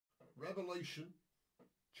Revelation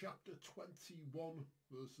chapter 21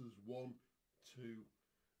 verses 1 to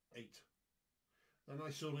 8. Then I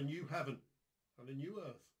saw a new heaven and a new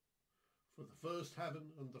earth, for the first heaven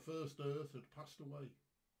and the first earth had passed away,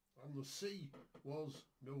 and the sea was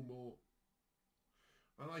no more.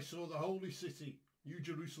 And I saw the holy city, New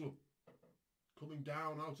Jerusalem, coming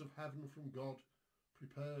down out of heaven from God,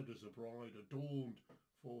 prepared as a bride adorned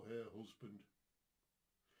for her husband.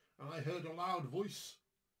 And I heard a loud voice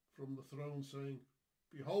from the throne saying,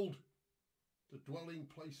 Behold, the dwelling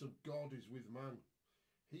place of God is with man.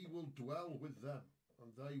 He will dwell with them,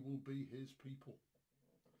 and they will be his people.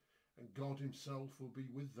 And God himself will be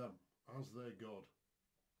with them as their God.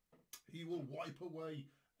 He will wipe away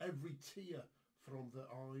every tear from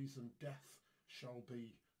their eyes, and death shall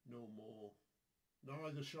be no more.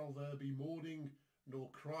 Neither shall there be mourning, nor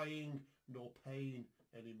crying, nor pain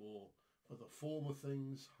any more, for the former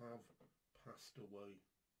things have passed away.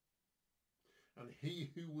 And he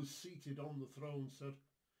who was seated on the throne said,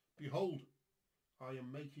 Behold, I am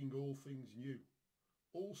making all things new.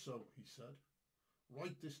 Also, he said,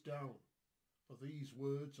 write this down, for these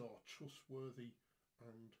words are trustworthy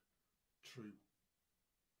and true.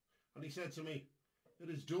 And he said to me, It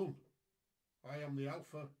is done. I am the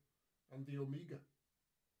Alpha and the Omega,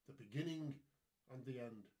 the beginning and the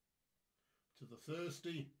end. To the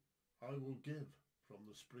thirsty I will give from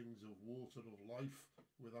the springs of water of life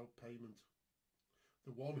without payment.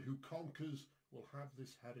 The one who conquers will have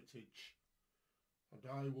this heritage, and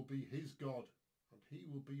I will be his God, and he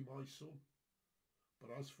will be my son. But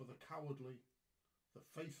as for the cowardly, the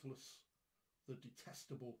faithless, the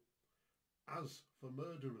detestable, as for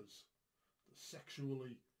murderers, the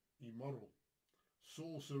sexually immoral,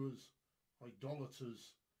 sorcerers,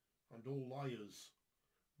 idolaters, and all liars,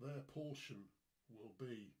 their portion will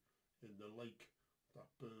be in the lake that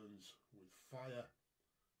burns with fire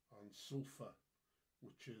and sulphur,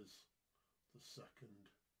 which is the second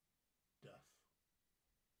death.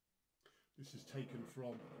 This is taken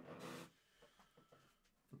from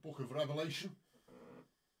the book of Revelation,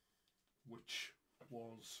 which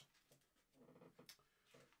was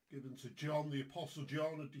given to John, the Apostle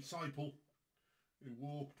John, a disciple who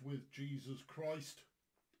walked with Jesus Christ,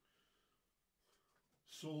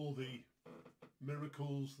 saw the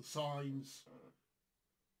miracles, the signs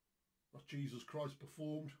that Jesus Christ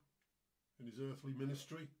performed in his earthly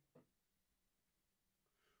ministry,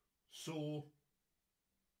 saw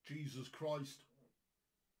Jesus Christ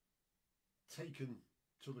taken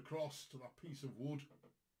to the cross, to that piece of wood,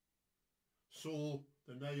 saw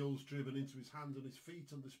the nails driven into his hands and his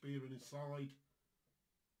feet and the spear in his side,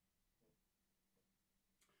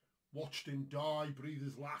 watched him die, breathe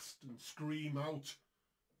his last and scream out,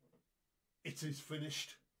 It is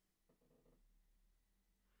finished.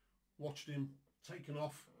 Watched him taken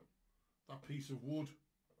off that piece of wood,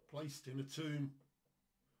 placed in a tomb.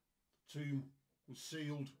 The tomb was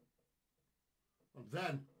sealed, and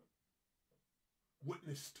then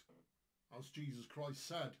witnessed, as Jesus Christ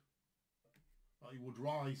said, that he would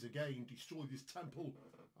rise again, destroy this temple,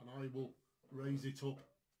 and I will raise it up.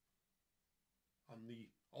 And the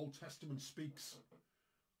Old Testament speaks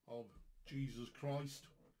of Jesus Christ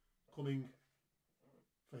coming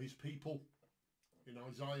for his people. In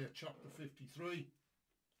Isaiah chapter 53,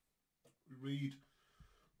 we read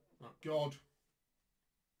that God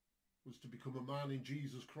was to become a man in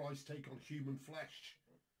Jesus Christ, take on human flesh,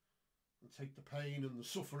 and take the pain and the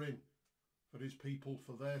suffering for his people,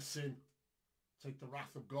 for their sin, take the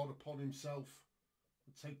wrath of God upon himself,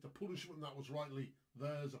 and take the punishment that was rightly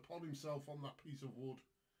theirs upon himself on that piece of wood,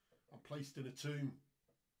 and placed in a tomb.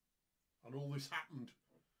 And all this happened,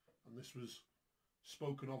 and this was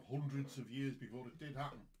spoken of hundreds of years before it did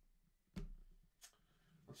happen.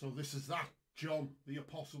 And so this is that John the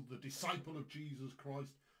Apostle, the disciple of Jesus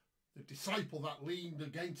Christ, the disciple that leaned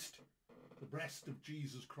against the breast of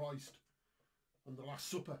Jesus Christ. And the Last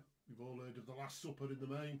Supper, we've all heard of the Last Supper in the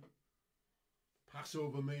main,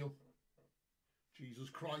 Passover meal. Jesus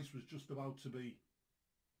Christ was just about to be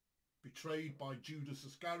betrayed by Judas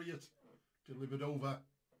Iscariot, delivered over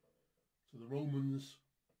to the Romans,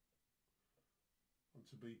 and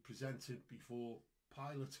to be presented before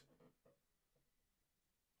Pilate.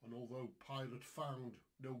 And although Pilate found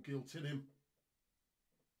no guilt in him,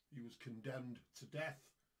 he was condemned to death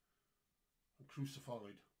and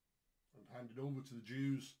crucified and handed over to the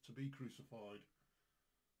Jews to be crucified.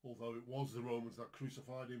 Although it was the Romans that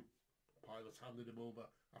crucified him, Pilate handed him over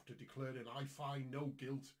after declaring, I find no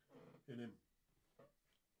guilt in him.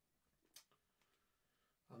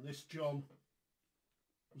 And this John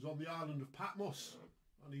was on the island of Patmos,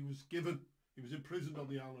 and he was imprisoned on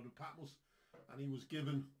the island of Patmos, and he was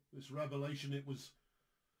given this revelation. It was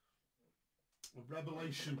a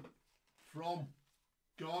revelation from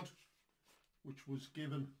God, which was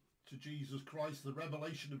given to Jesus Christ, the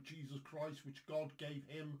revelation of Jesus Christ, which God gave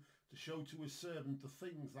him to show to his servant the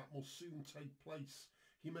things that must soon take place.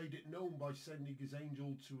 He made it known by sending his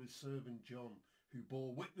angel to his servant John, who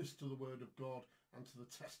bore witness to the word of God and to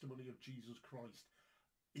the testimony of Jesus Christ,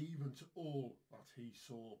 even to all that he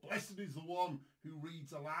saw. Blessed is the one who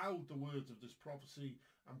reads aloud the words of this prophecy,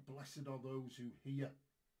 and blessed are those who hear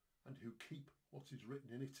and who keep what is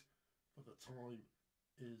written in it, for the time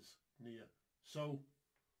is near. So,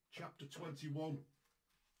 chapter 21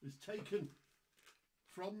 is taken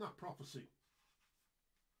from that prophecy.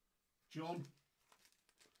 John,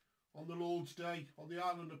 on the Lord's day, on the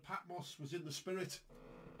island of Patmos, was in the Spirit.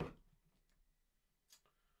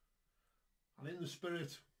 And in the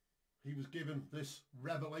Spirit, he was given this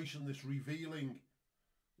revelation, this revealing,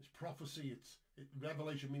 this prophecy.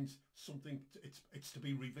 Revelation means something, it's to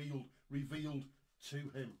be revealed to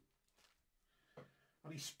him.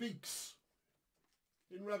 And he speaks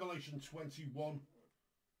in Revelation 21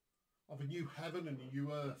 of a new heaven and a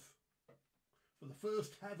new earth. For the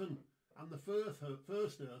first heaven and the first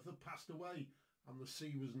earth had passed away, and the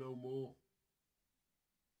sea was no more.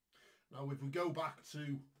 Now, if we go back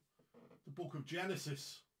to the book of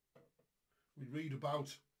Genesis, we read about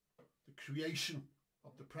the creation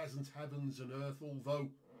of the present heavens and earth, although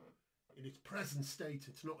in its present state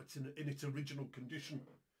it's not in its original condition,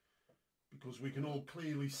 because we can all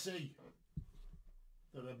clearly see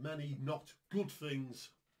there are many not good things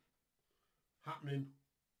happening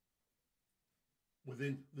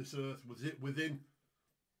within this earth, within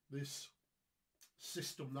this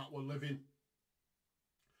system that we're living.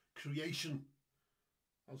 Creation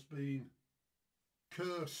has been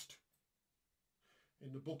cursed.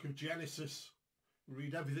 In the book of Genesis, we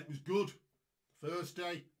read everything was good. The first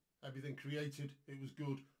day, everything created, it was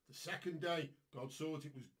good. The second day, God saw it,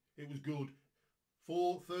 it was good.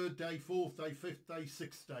 Third day, fourth day, fifth day,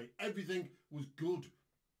 sixth day, everything was good.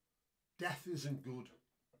 Death isn't good.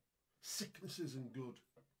 Sickness isn't good.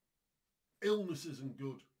 Illness isn't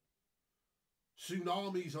good.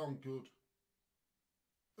 Tsunamis aren't good.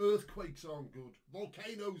 Earthquakes aren't good.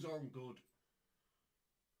 Volcanoes aren't good.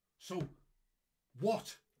 So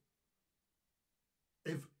what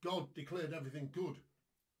if God declared everything good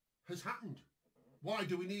has happened? Why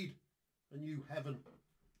do we need a new heaven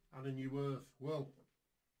and a new earth? Well,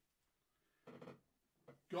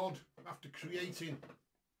 God, after creating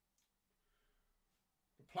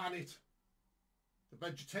the planet, the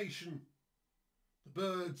vegetation, the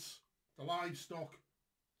birds, the livestock,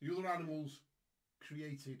 the other animals,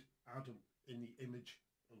 created Adam in the image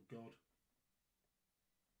of God.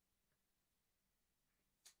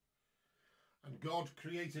 And God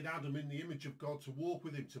created Adam in the image of God to walk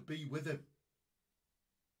with him, to be with him.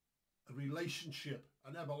 A relationship,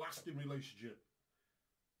 an everlasting relationship,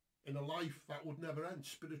 in a life that would never end,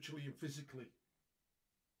 spiritually and physically.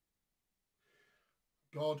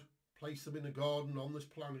 God placed them in a garden on this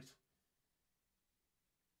planet.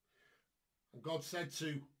 And God said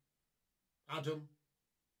to Adam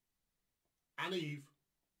and Eve,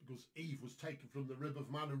 because Eve was taken from the rib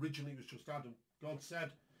of man, originally it was just Adam. God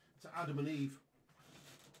said to Adam and Eve,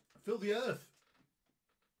 fill the earth,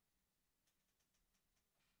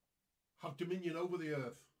 have dominion over the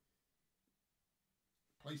earth.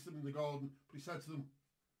 Place them in the garden, but he said to them,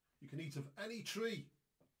 you can eat of any tree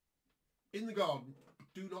in the garden, but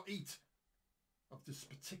do not eat of this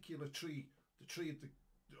particular tree, the tree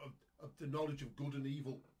of the knowledge of good and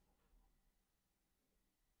evil.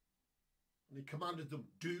 And he commanded them,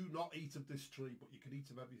 do not eat of this tree, but you can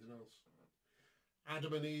eat of everything else.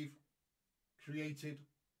 Adam and Eve, created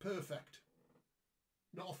perfect,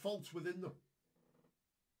 not a fault within them.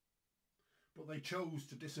 But they chose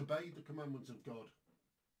to disobey the commandments of God.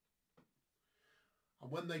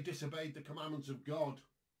 And when they disobeyed the commandments of God,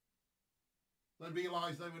 they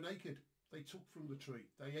realised they were naked. They took from the tree.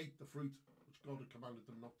 They ate the fruit which God had commanded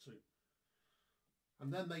them not to.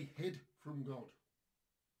 And then they hid from God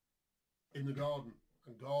in the garden.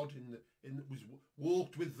 And God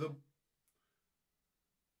walked with them.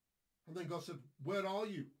 And then God said, where are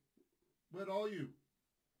you? Where are you?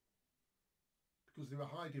 Because they were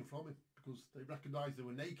hiding from him. Because they recognised they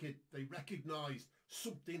were naked. They recognised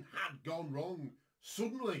something had gone wrong.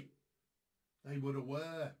 Suddenly, they were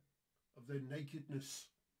aware of their nakedness.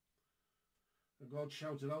 And God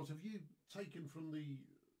shouted out, have you taken from the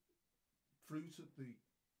fruit of the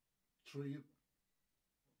tree of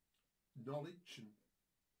knowledge and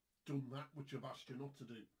done that which I've asked you not to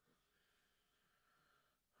do?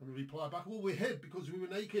 And we replied back, well, we hid because we were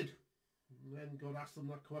naked. And then God asked them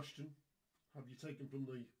that question, have you taken from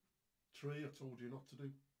the tree I told you not to do?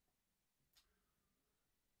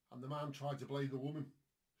 And the man tried to blame the woman.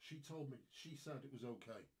 She told me, she said it was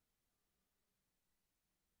okay.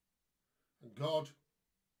 And God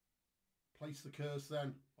placed the curse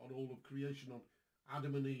then on all of creation, on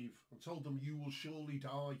Adam and Eve, and told them, you will surely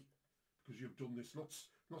die because you've done this.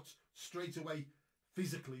 Not straight away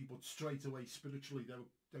physically, but straight away spiritually.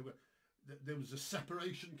 There was a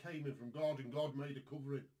separation came in from God, and God made a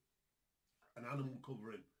covering, an animal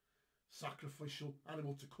covering, sacrificial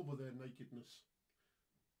animal to cover their nakedness.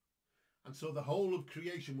 And so the whole of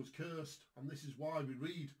creation was cursed, and this is why we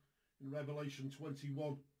read in Revelation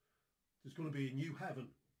 21, there's going to be a new heaven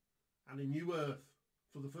and a new earth,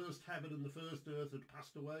 for the first heaven and the first earth had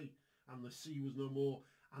passed away, and the sea was no more.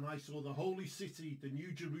 And I saw the holy city, the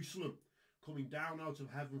new Jerusalem, coming down out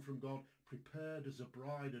of heaven from God, prepared as a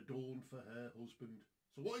bride adorned for her husband.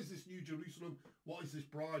 So what is this new Jerusalem? What is this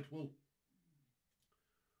bride? Well,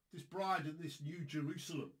 this bride and this new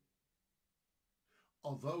Jerusalem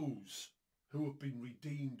are those who have been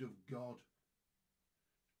redeemed of God.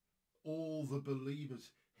 All the believers,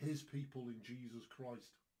 his people in Jesus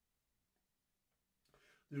Christ.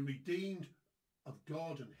 The redeemed of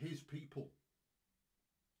God and his people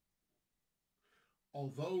are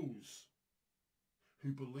those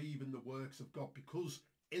who believe in the works of God, because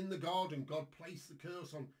in the garden God placed the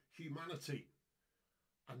curse on humanity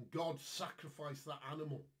and God sacrificed that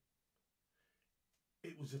animal.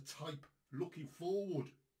 It was a type looking forward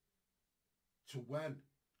to when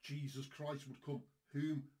Jesus Christ would come,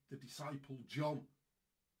 whom the disciple John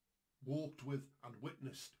walked with and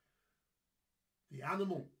witnessed. The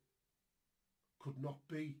animal could not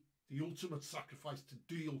be the ultimate sacrifice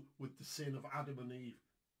to deal with the sin of Adam and Eve.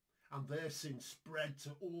 And their sin spread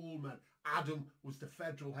to all men. Adam was the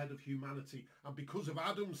federal head of humanity. And because of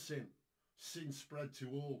Adam's sin, sin spread to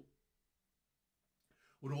all.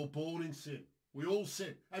 We're all born in sin. We all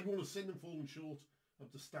sin. Everyone has sinned and fallen short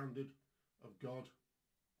of the standard of God.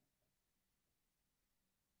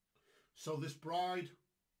 So this bride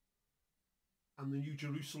and the New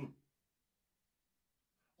Jerusalem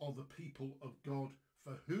are the people of God,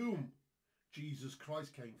 for whom Jesus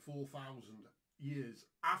Christ came 4,000 years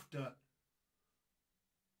after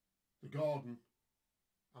the garden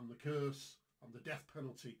and the curse and the death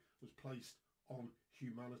penalty was placed on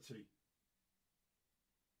humanity.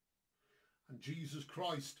 And Jesus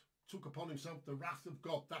Christ took upon himself the wrath of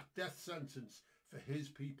God, that death sentence for his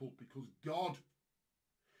people, because God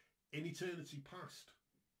in eternity past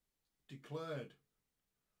declared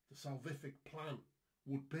the salvific plan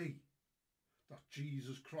would be that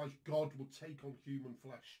Jesus Christ, God, would take on human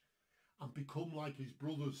flesh and become like his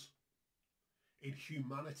brothers in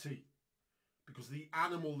humanity, because the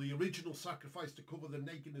animal, the original sacrifice to cover the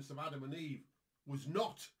nakedness of Adam and Eve, was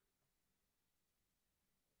not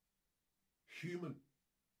human,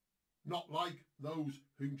 not like those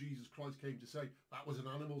whom Jesus Christ came to save. That was an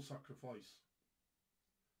animal sacrifice.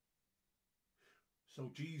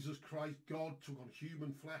 So Jesus Christ, God, took on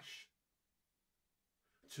human flesh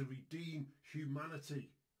to redeem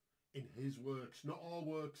humanity in his works, not our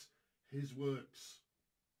works, his works.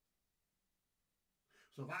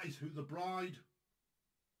 So that is who the bride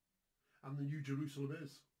and the New Jerusalem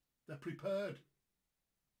is. They're prepared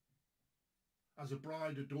as a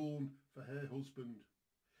bride adorned for her husband.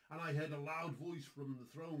 And I heard a loud voice from the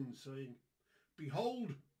throne saying,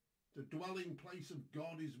 behold, the dwelling place of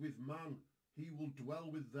God is with man. He will dwell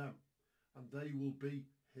with them, and they will be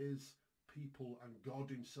his people, and God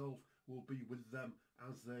himself will be with them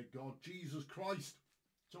as their God. Jesus Christ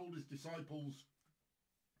told his disciples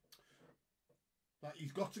that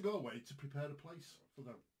he's got to go away to prepare a place for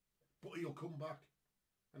them, but he'll come back.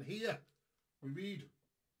 And here we read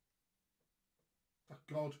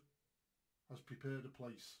that God has prepared a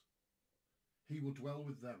place. He will dwell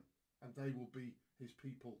with them, and they will be his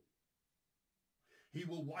people. He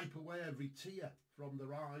will wipe away every tear from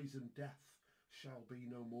their eyes, and death shall be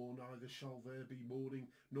no more. Neither shall there be mourning,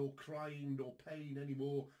 nor crying, nor pain any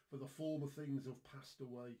more, for the former things have passed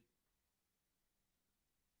away.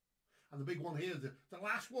 And the big one here, the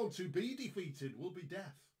last one to be defeated will be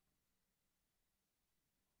death.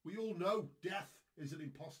 We all know death is an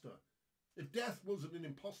imposter. If death wasn't an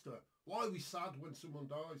imposter, why are we sad when someone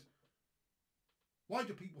dies? Why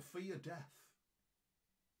do people fear death?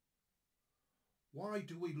 Why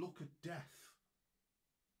do we look at death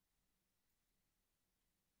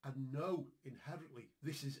and know inherently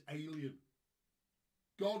this is alien?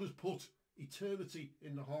 God has put eternity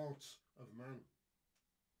in the hearts of man.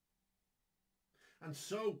 And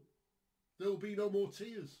so there will be no more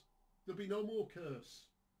tears. There'll be no more curse.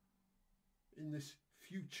 in this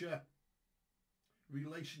future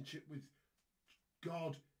relationship with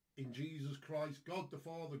God in Jesus Christ, God the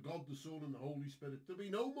Father, God the Son and the Holy Spirit. There'll be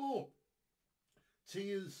no more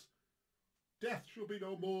tears. Death shall be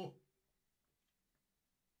no more.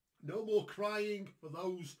 No more crying for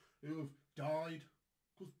those who have died,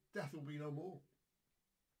 because death will be no more.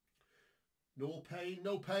 No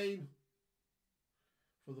pain,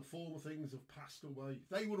 for the former things have passed away.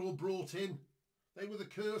 They were all brought in. They were the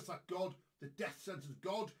curse that God, the death sentence.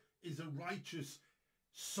 God is a righteous,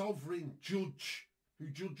 sovereign judge who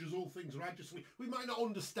judges all things righteously. We might not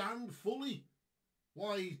understand fully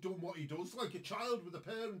why he's done what he does. Like a child with a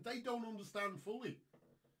parent, they don't understand fully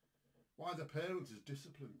why the parent has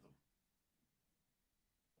disciplined them.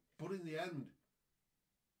 But in the end,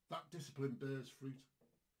 that discipline bears fruit.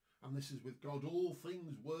 And this is with God. All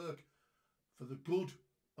things work for the good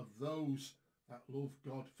of those that love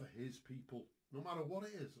God, for his people. No matter what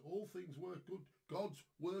it is, all things work good. God's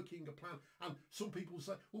working a plan. And some people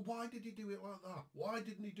say, well, why did he do it like that? Why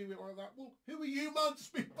didn't he do it like that? Well, who are you, man, to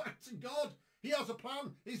speak back to God? He has a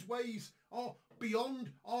plan. His ways are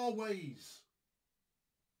beyond our ways.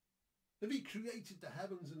 If he created the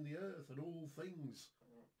heavens and the earth and all things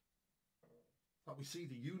that we see,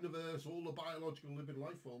 the universe, all the biological living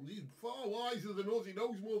life forms, he's far wiser than us. He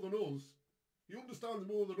knows more than us. He understands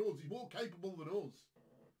more than us. He's more capable than us.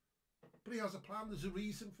 But he has a plan. There's a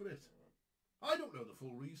reason for it. I don't know the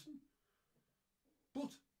full reason.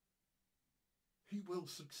 But he will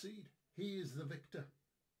succeed. He is the victor.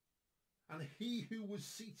 And he who was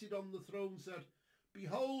seated on the throne said,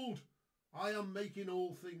 behold, I am making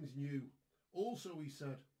all things new. Also he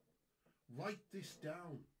said, write this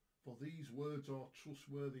down, for these words are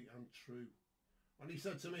trustworthy and true. And he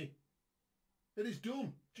said to me, it is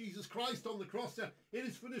done. Jesus Christ on the cross said, it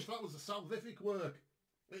is finished. That was a salvific work.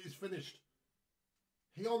 It is finished.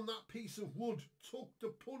 He on that piece of wood took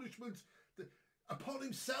the punishment upon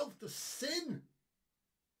himself, the sin,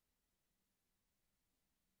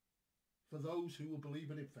 for those who will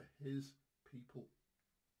believe in him, for his people.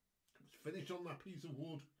 It was finished on that piece of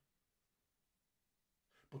wood.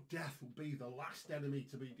 But death will be the last enemy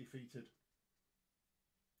to be defeated.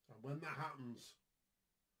 And when that happens,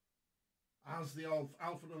 as the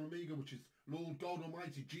Alpha and Omega, which is Lord God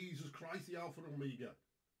Almighty, Jesus Christ, the Alpha and Omega,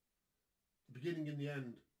 the beginning and the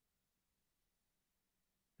end,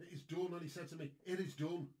 it is done. And he said to me, it is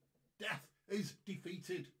done. Death is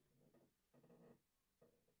defeated.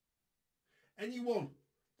 Anyone,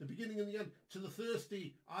 the beginning and the end, to the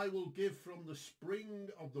thirsty I will give from the spring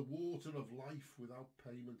of the water of life without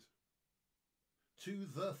payment. To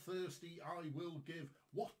the thirsty I will give.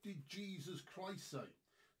 What did Jesus Christ say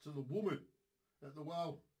to the woman at the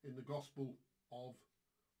well in the Gospel of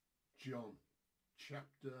John,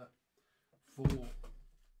 chapter 4?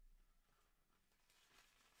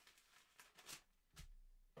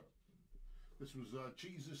 This was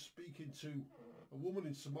Jesus speaking to a woman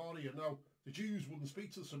in Samaria. Now, the Jews wouldn't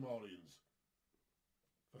speak to the Samaritans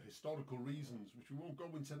for historical reasons, which we won't go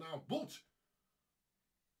into now. But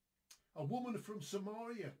a woman from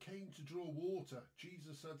Samaria came to draw water.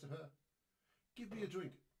 Jesus said to her, give me a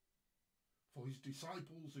drink. For his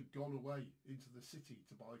disciples had gone away into the city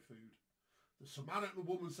to buy food. The Samaritan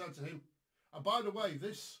woman said to him, and by the way,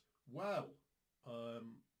 this well,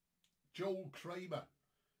 Joel Kramer,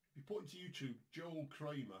 if you put into YouTube, Joel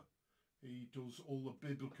Kramer, he does all the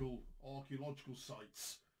biblical archaeological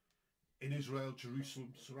sites in Israel,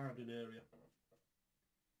 Jerusalem, surrounding area.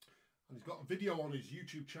 And he's got a video on his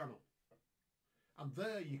YouTube channel. And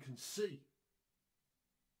there you can see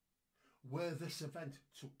where this event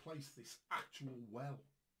took place, this actual well.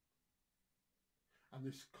 And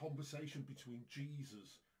this conversation between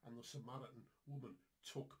Jesus and the Samaritan woman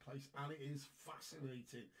took place. And it is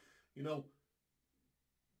fascinating. You know,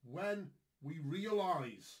 when we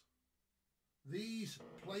realise these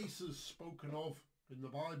places spoken of in the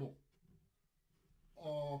Bible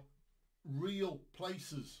are real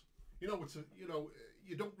places. You know, it's a, you know,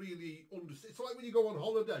 you don't really understand. It's like when you go on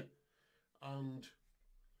holiday and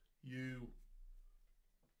you,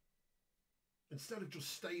 instead of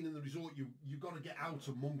just staying in the resort, you got to get out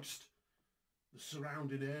amongst the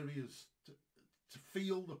surrounding areas to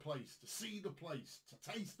feel the place, to see the place,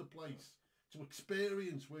 to taste the place, to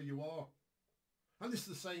experience where you are. And this is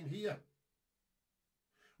the same here.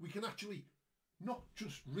 We can actually not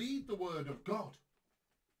just read the word of God,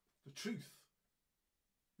 the truth,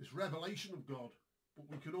 this revelation of God, but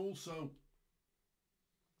we can also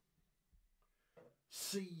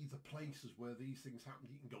see the places where these things happen.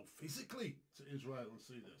 You can go physically to Israel and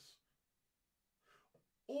see this.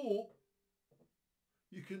 Or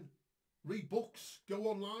you can Read books, go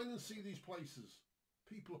online and see these places.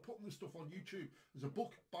 People are putting this stuff on YouTube. There's a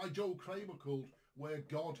book by Joel Kramer called Where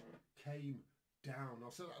God Came Down.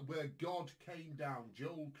 I'll say that, Where God Came Down,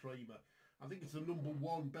 Joel Kramer. I think it's the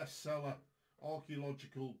 #1 bestseller,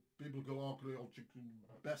 biblical archaeological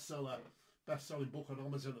best-selling book on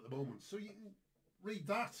Amazon at the moment. So you can read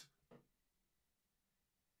that.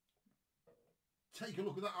 Take a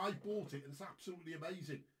look at that. I bought it and it's absolutely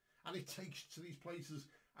amazing. And it takes you to these places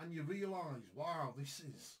and you realise, wow, these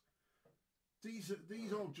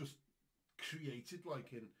aren't just created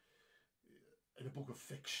like in a book of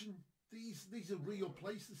fiction. These are real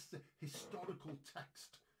places. This is a historical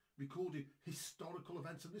text recording historical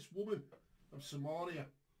events. And this woman of Samaria,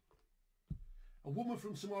 a woman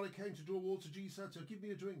from Samaria came to draw water. Jesus said to her, give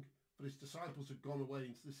me a drink. But his disciples had gone away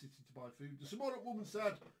into the city to buy food. The Samaritan woman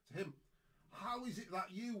said to him, how is it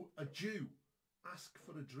that you, a Jew, ask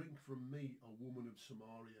for a drink from me, a woman of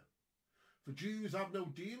Samaria? For Jews have no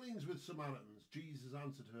dealings with Samaritans. Jesus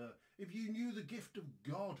answered her, if you knew the gift of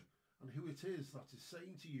God and who it is that is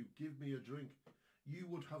saying to you, give me a drink, you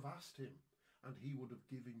would have asked him and he would have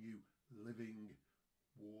given you living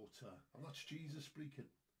water. And that's Jesus speaking.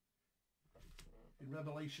 In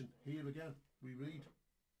Revelation, here again, we read,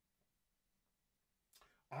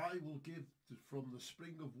 I will give from the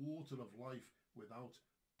spring of water of life without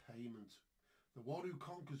payment. The one who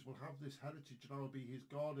conquers will have this heritage, and I will be his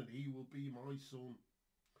God, and he will be my son.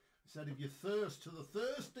 He said, if you thirst, to the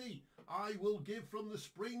thirsty, I will give from the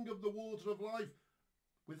spring of the water of life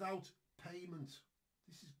without payment.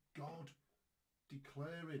 This is God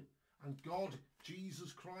declaring. And God,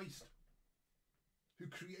 Jesus Christ, who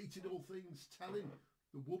created all things, telling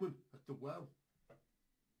the woman at the well,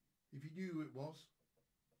 if you knew who it was,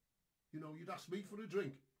 you know, you'd ask me for a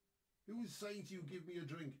drink. Who was saying to you, give me a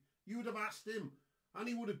drink? You would have asked him and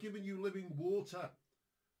he would have given you living water.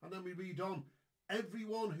 And then we read on,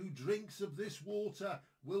 everyone who drinks of this water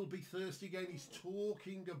will be thirsty again. He's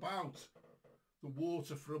talking about the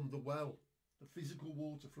water from the well, the physical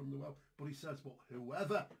water from the well. But he says, but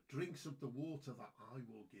whoever drinks of the water that I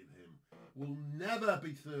will give him will never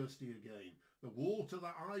be thirsty again. The water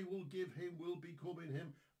that I will give him will become in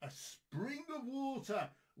him a spring of water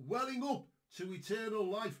welling up to eternal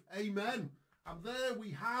life. Amen. And there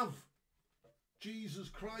we have Jesus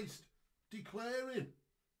Christ declaring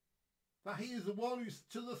that he is the one who's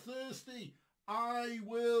to the thirsty, I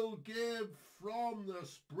will give from the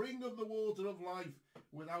spring of the water of life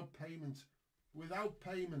without payment. Without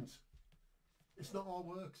payment. It's not our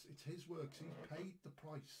works, it's his works. He's paid the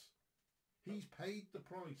price. He's paid the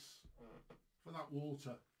price for that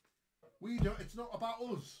water. We don't, it's not about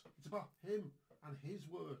us, it's about him and his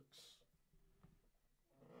works.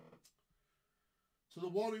 So the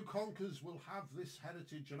one who conquers will have this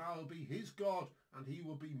heritage, and I will be his God, and he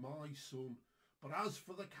will be my son. But as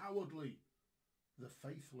for the cowardly, the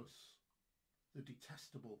faithless, the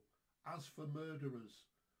detestable, as for murderers,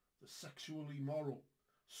 the sexually immoral,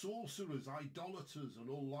 sorcerers, idolaters, and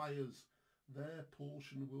all liars, their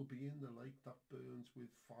portion will be in the lake that burns with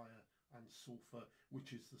fire and sulphur,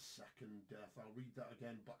 which is the second death. I'll read that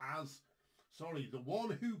again. But the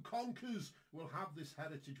one who conquers will have this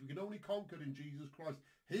heritage. We can only conquer in Jesus Christ.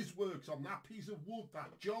 His works on that piece of wood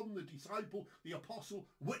that John, the disciple, the apostle,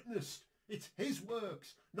 witnessed. It's his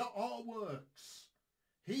works, not our works.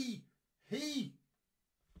 He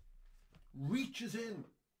reaches in,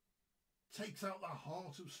 takes out that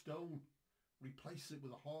heart of stone, replaces it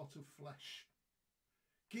with a heart of flesh,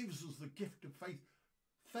 gives us the gift of faith.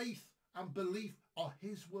 Faith and belief are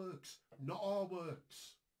his works, not our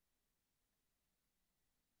works.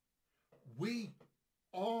 We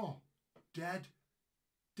are dead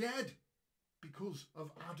because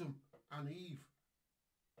of Adam and Eve,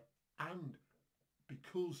 and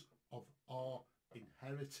because of our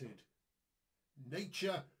inherited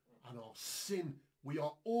nature and our sin. We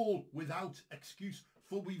are all without excuse,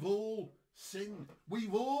 for we've all sinned.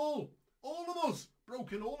 We've all of us,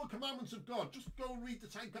 broken all the commandments of God. Just go and read the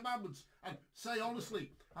 10 Commandments and say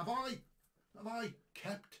honestly, have I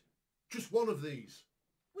kept just one of these?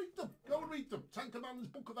 Read them. Go and read them. 10 Commandments,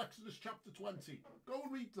 Book of Exodus, chapter 20. Go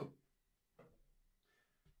and read them.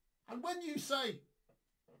 And when you say,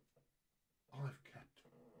 I've kept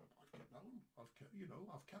that one,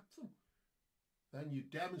 I've kept them, then you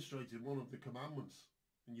demonstrated one of the commandments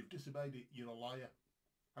and you've disobeyed it. You're a liar.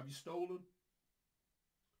 Have you stolen?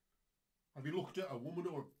 Have you looked at a woman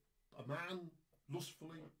or a man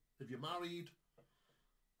lustfully? Have you married?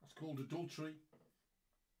 That's called adultery.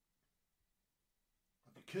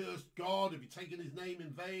 Have you cursed God? Have you taken his name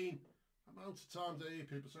in vain? How many times I hear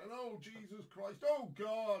people saying, oh, Jesus Christ, oh,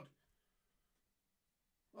 God.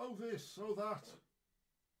 oh this, oh that.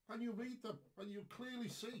 And you read them and you clearly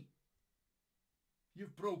see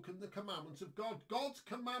you've broken the commandments of God. God's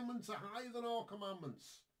commandments are higher than our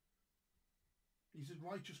commandments. He's a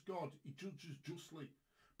righteous God. He judges justly.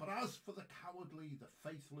 But as for the cowardly, the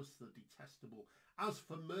faithless, the detestable, as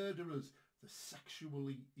for murderers, the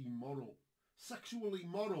sexually immoral. Sexually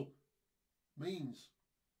immoral means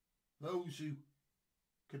those who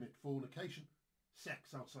commit fornication,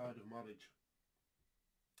 sex outside of marriage,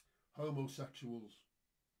 homosexuals,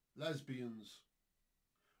 lesbians,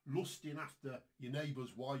 lusting after your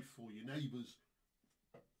neighbour's wife or your neighbour's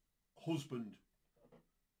husband,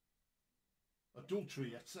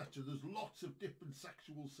 adultery, etc. There's lots of different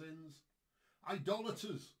sexual sins.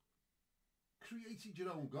 Idolaters, created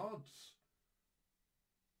your own gods.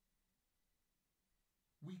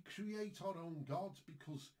 We create our own gods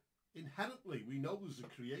because inherently we know there's a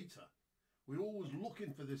creator. We're always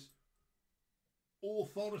looking for this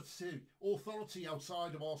authority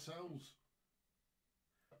outside of ourselves.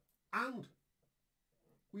 And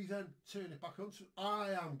we then turn it back on. So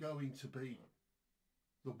I am going to be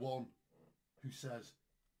the one who says,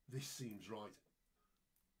 this seems right.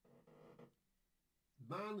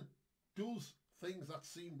 Man does things that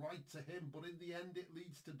seem right to him, but in the end it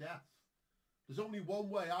leads to death. There's only one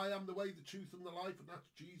way. I am the way, the truth and the life, and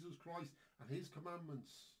that's Jesus Christ and his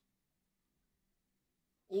commandments.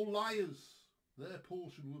 All liars, their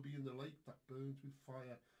portion will be in the lake that burns with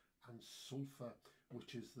fire and sulphur,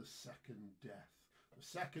 which is the second death. The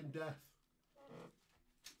second death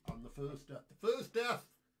and the first death. The first death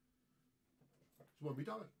is when we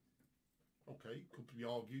die. Okay, could be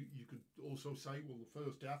argued. You could also say, well, the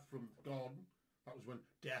first death from the garden, that was when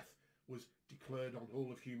death was declared on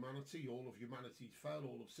all of humanity. All of humanity fell,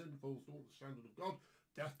 all of sin falls short of the standard of God.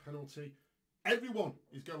 Death penalty. Everyone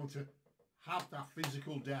is going to have that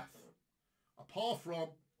physical death. Apart from,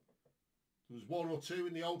 there was one or two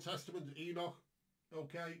in the Old Testament, Enoch.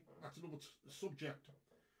 Okay, that's another subject.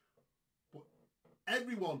 But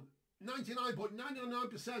everyone,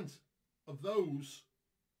 99.999% of those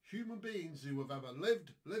human beings who have ever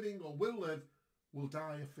lived, living or will live, will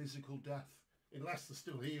die a physical death, unless they're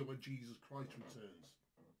still here when Jesus Christ returns.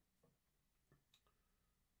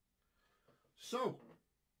 So,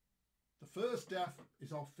 the first death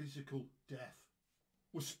is our physical death.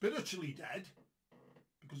 We're spiritually dead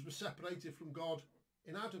because we're separated from God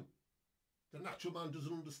in Adam. The natural man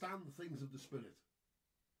doesn't understand the things of the spirit.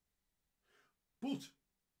 But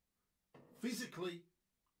physically,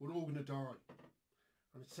 we're all going to die.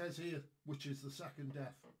 And it says here, which is the second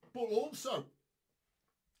death. But also,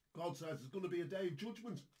 God says there's going to be a day of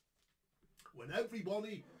judgment. When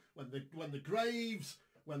everybody, when the graves,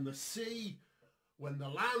 when the sea, when the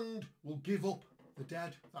land will give up the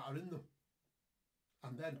dead that are in them.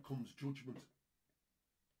 And then comes judgment.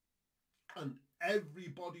 And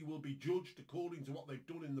everybody will be judged according to what they've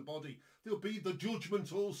done in the body. There'll be the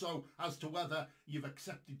judgment also as to whether you've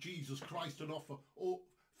accepted Jesus Christ and offer, or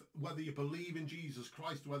whether you believe in Jesus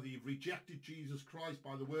Christ, whether you've rejected Jesus Christ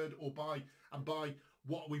by the word or by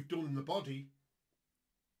what we've done in the body.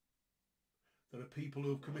 There are people who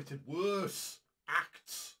have committed worse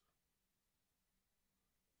acts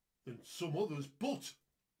than some others, but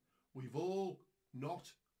we've all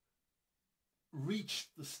not reached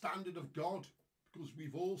the standard of God because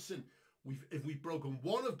we've all sinned. If we've broken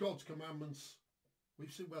one of God's commandments,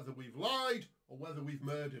 we've sinned, whether we've lied or whether we've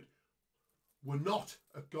murdered. We're not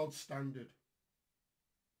at God's standard.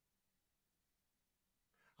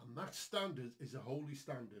 And that standard is a holy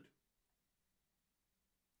standard.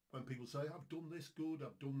 When people say, I've done this good,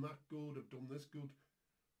 I've done that good, I've done this good.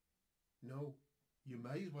 No, you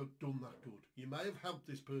may have done that good. You may have helped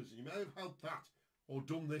this person. You may have helped that or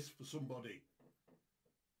done this for somebody.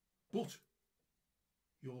 But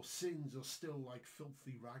your sins are still like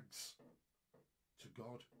filthy rags to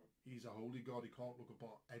God. He's a holy God. He can't look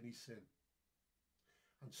upon any sin.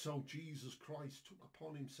 And so Jesus Christ took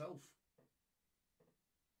upon himself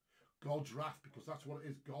God's wrath, because that's what it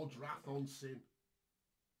is, God's wrath on sin,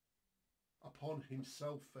 upon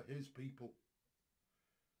himself for his people.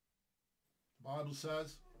 The Bible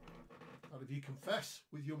says that if you confess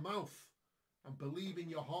with your mouth and believe in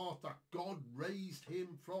your heart that God raised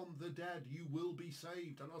him from the dead, you will be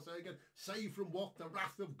saved. And I'll say again, saved from what? The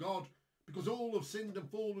wrath of God, because all have sinned and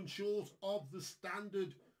fallen short of the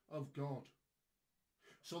standard of God.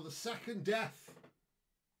 So the second death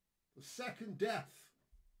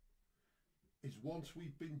is once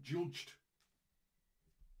we've been judged.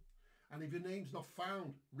 And if your name's not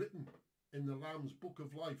found written in the Lamb's book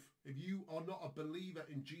of life, if you are not a believer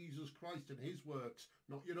in Jesus Christ and his works,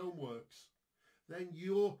 not your own works, then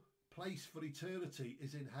your place for eternity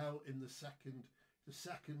is in hell, in the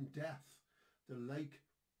second death, the lake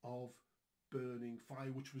of burning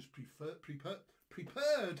fire, which was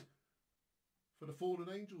prepared for the fallen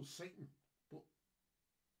angels, Satan. But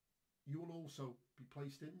you will also be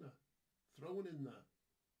placed in there, thrown in there,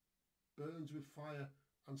 burns with fire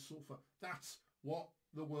and sulphur. That's what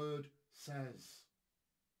the word says.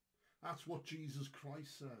 That's what Jesus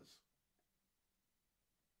Christ says.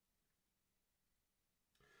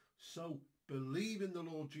 So believe in the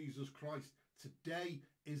Lord Jesus Christ. Today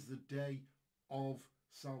is the day of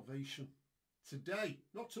salvation. Today,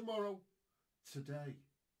 not tomorrow, today.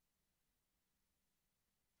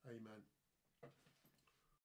 Amen.